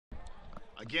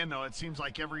Again, though, it seems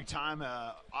like every time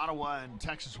Ottawa and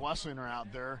Texas Wesleyan are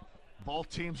out there, both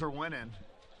teams are winning.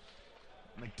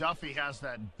 McDuffie has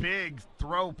that big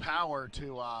throw power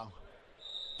to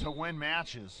win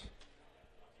matches.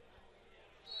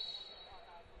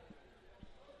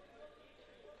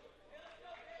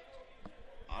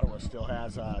 Ottawa still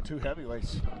has two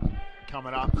heavyweights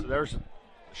coming up. So there's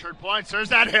short points. There's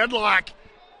that headlock.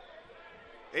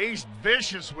 He's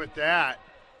vicious with that.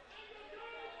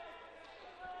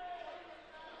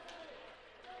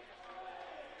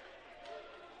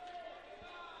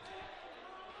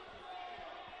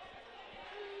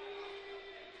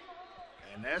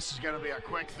 And this is going to be a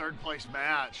quick third-place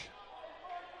match.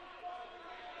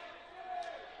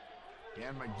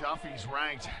 Again, McDuffie's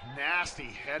ranked nasty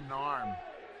head and arm.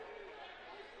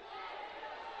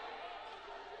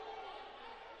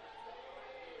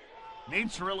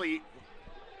 Needs to really,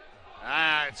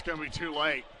 it's going to be too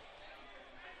late.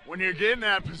 When you get in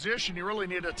that position, you really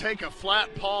need to take a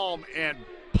flat palm and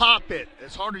pop it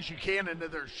as hard as you can into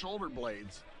their shoulder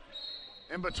blades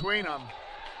in between them.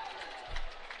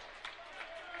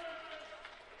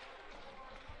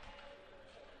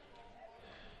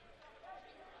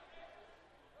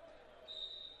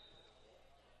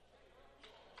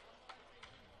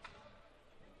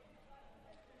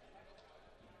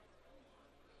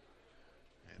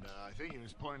 I think he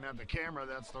was pointing at the camera.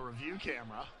 That's the review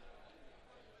camera.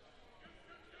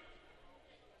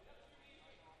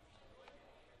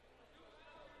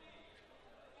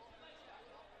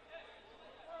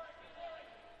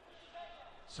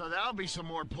 So that'll be some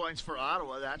more points for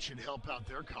Ottawa. That should help out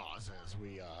their cause as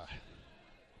we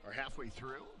are halfway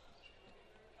through.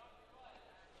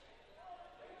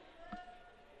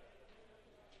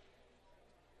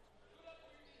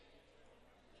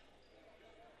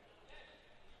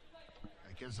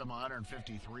 Gives them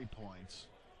 153 points.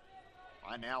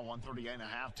 Right now,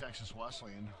 138.5. Texas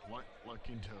Wesleyan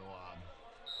looking to.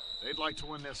 They'd like to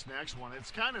win this next one. It's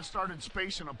kind of started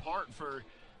spacing apart for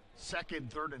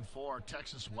second, third, and fourth.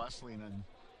 Texas Wesleyan and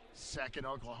second.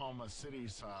 Oklahoma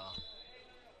City's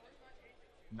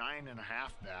 9.5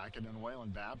 back, and then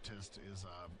Wayland Baptist is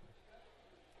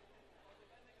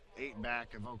 8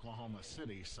 back of Oklahoma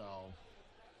City. So.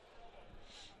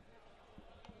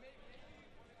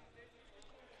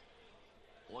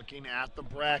 Looking at the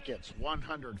brackets,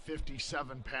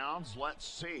 157 pounds. Let's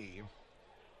see.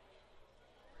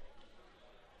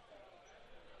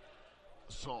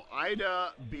 So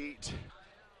Ida beat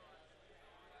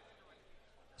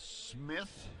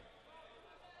Smith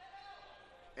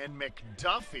and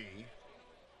McDuffie.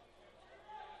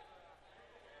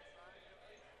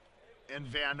 And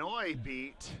Vannoy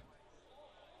beat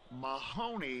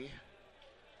Mahoney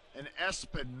and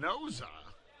Espinoza.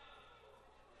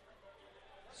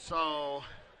 So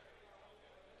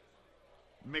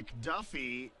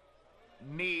McDuffie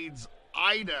needs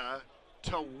Ida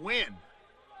to win.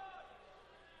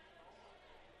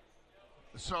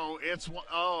 So it's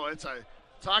a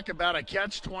talk about a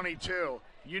catch-22.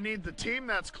 You need the team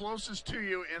that's closest to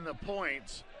you in the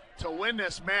points to win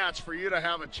this match for you to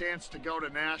have a chance to go to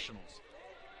nationals.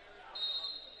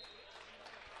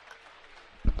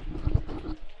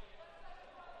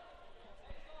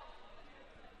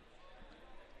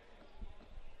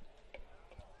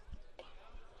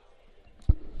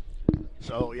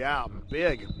 So yeah,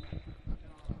 big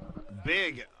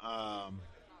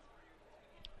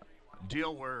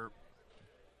deal where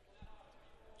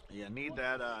you need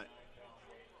that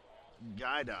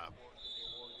guy to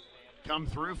come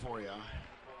through for you. A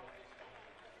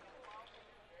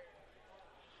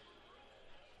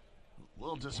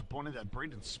little disappointed that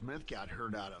Braden Smith got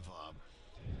hurt out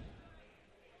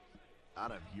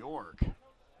of York.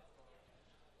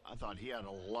 I thought he had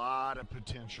a lot of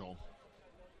potential.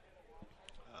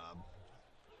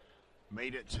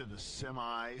 Made it to the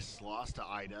semis, lost to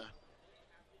Ida,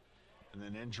 and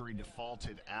then injury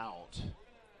defaulted out.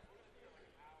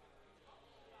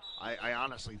 I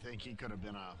honestly think he could have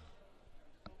been a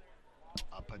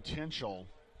potential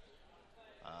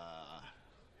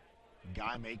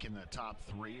guy making the top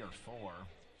 3 or 4.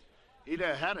 He'd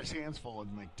have had his hands full with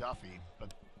McDuffie,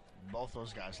 but both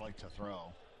those guys like to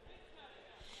throw.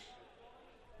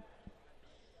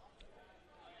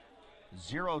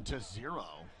 0-0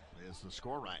 is the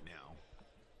score right now.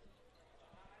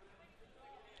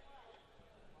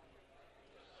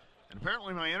 And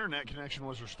apparently my internet connection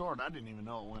was restored. I didn't even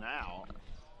know it went out.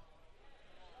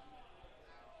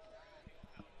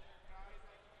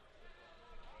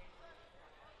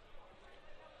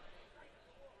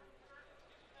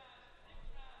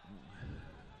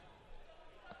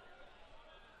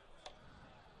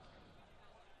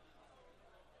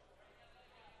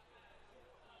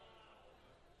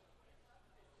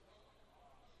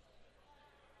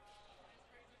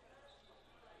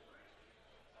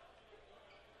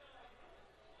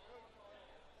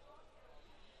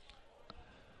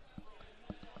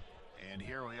 And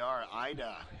here we are,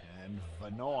 Ida and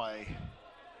Vannoy.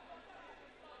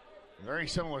 Very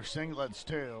similar singlets,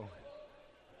 too.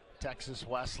 Texas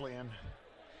Wesleyan.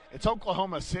 It's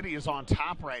Oklahoma City is on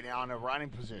top right now in a riding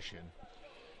position.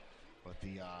 But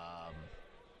the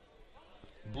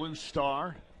Blue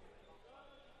Star.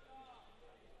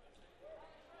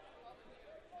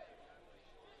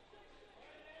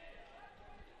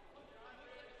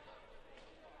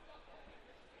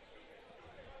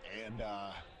 And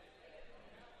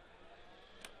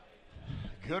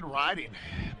good riding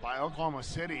by Oklahoma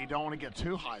City. You don't want to get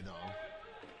too high, though.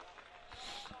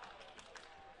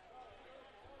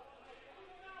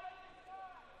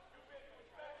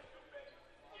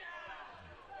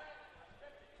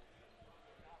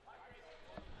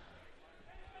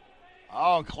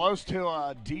 Oh, close to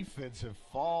a defensive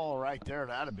fall right there.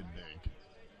 That'd have been big.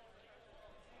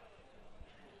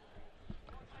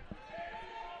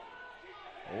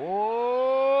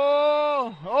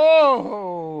 Oh!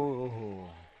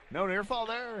 No near fall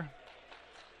there.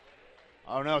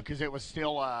 Oh no, because it was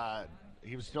still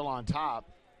he was still on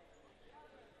top,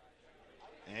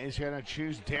 and he's going to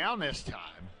choose down this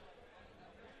time.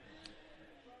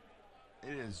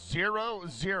 It is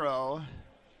 0-0.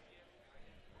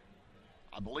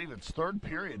 I believe it's third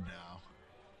period now.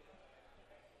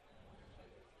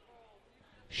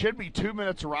 Should be 2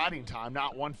 minutes of riding time,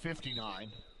 not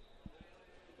 1:59.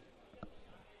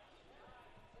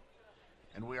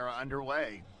 And we are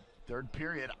underway. Third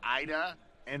period, Ida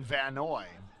and Vannoy.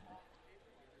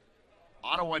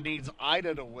 Ottawa needs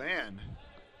Ida to win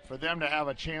for them to have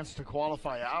a chance to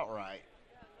qualify outright.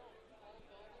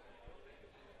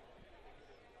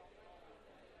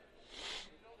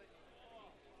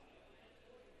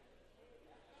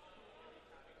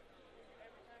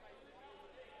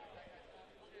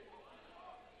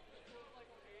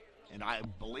 And I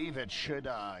believe it should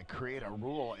create a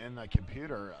rule in the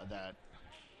computer that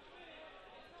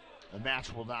the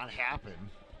match will not happen.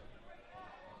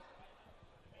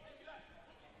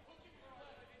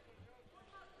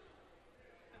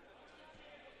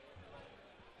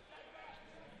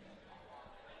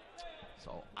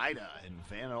 So Ida and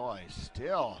Vannoy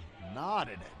still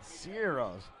knotted at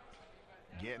zeros.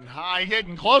 Getting high,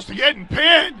 getting close to getting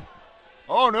pinned.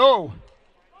 Oh no.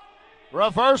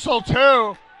 Reversal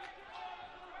two.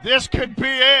 This could be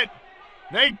it.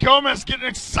 Nate Gomez getting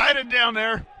excited down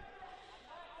there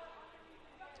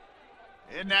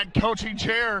in that coaching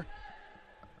chair.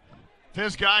 If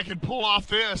this guy can pull off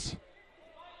this,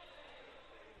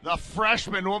 the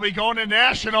freshman will be going to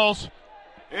nationals.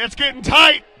 It's getting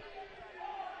tight.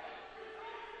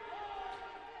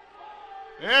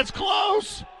 It's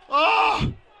close.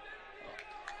 Oh,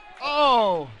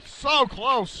 so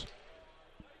close.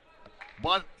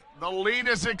 But the lead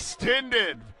is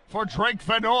extended for Drake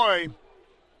Vannoy.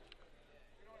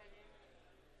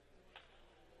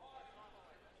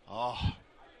 Oh,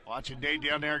 watching Nate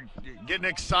down there getting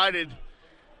excited.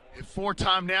 A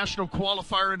four-time national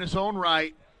qualifier in his own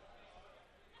right.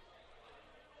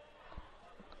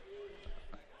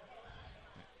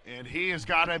 And he has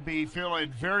got to be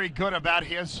feeling very good about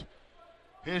his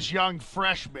young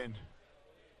freshman.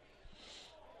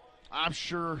 I'm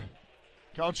sure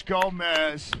Coach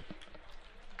Gomez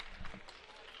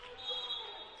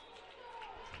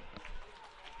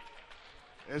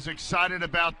is excited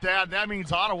about that. That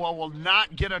means Ottawa will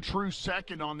not get a true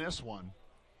second on this one.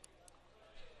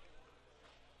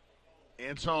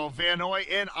 And so Vannoy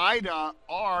and Ida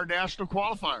are national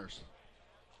qualifiers.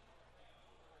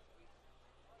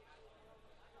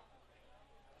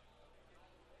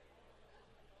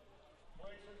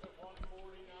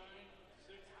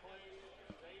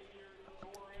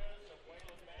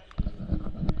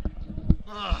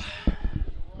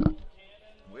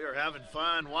 We are having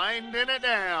fun winding it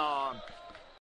down.